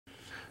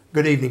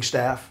Good evening,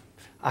 staff.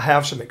 I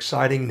have some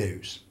exciting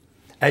news.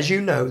 As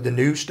you know, the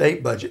new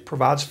state budget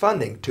provides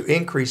funding to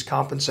increase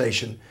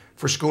compensation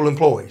for school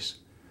employees.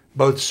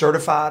 Both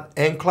certified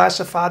and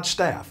classified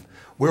staff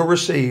will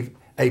receive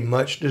a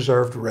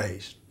much-deserved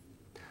raise.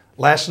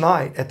 Last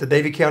night at the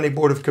Davie County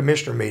Board of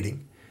Commissioner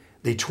meeting,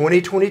 the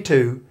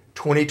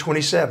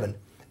 2022-2027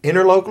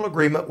 interlocal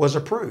agreement was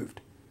approved,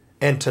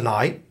 and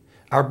tonight,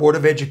 our Board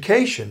of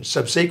Education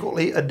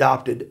subsequently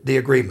adopted the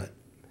agreement.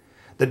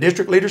 The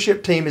district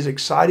leadership team is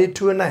excited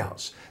to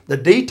announce the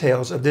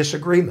details of this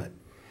agreement,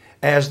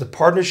 as the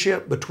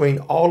partnership between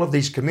all of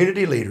these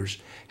community leaders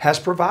has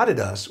provided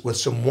us with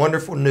some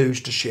wonderful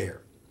news to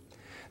share.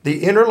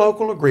 The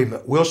interlocal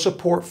agreement will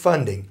support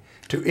funding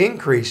to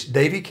increase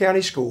Davie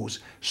County Schools'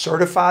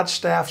 certified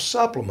staff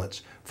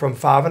supplements from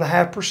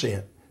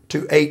 5.5%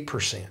 to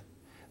 8%.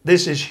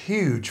 This is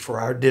huge for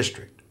our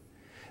district.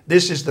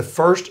 This is the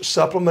first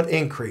supplement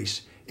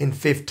increase in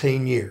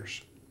 15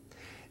 years.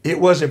 It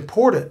was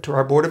important to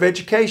our Board of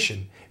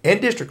Education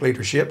and district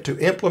leadership to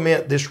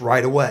implement this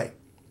right away.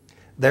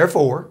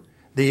 Therefore,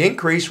 the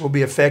increase will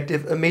be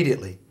effective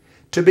immediately,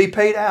 to be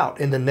paid out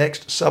in the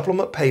next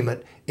supplement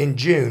payment in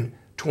June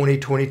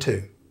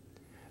 2022.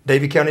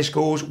 Davie County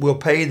Schools will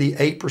pay the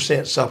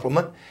 8%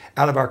 supplement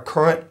out of our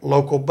current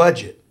local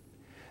budget.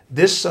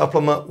 This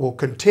supplement will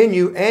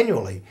continue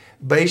annually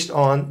based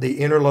on the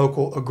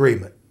interlocal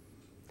agreement.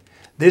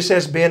 This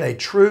has been a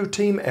true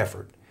team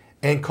effort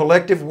and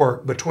collective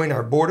work between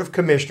our Board of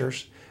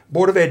Commissioners,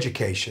 Board of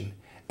Education,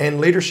 and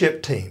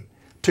leadership team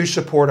to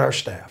support our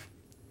staff.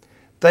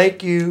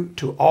 Thank you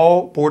to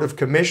all Board of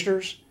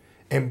Commissioners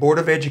and Board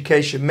of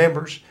Education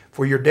members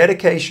for your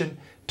dedication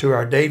to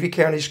our Davie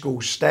County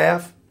Schools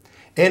staff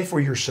and for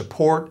your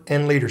support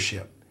and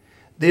leadership.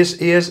 This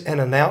is an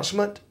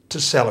announcement to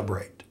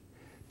celebrate.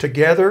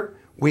 Together,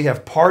 we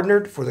have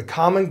partnered for the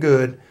common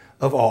good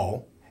of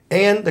all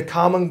and the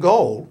common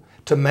goal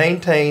to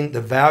maintain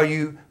the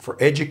value for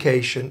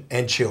education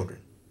and children.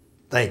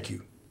 Thank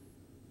you.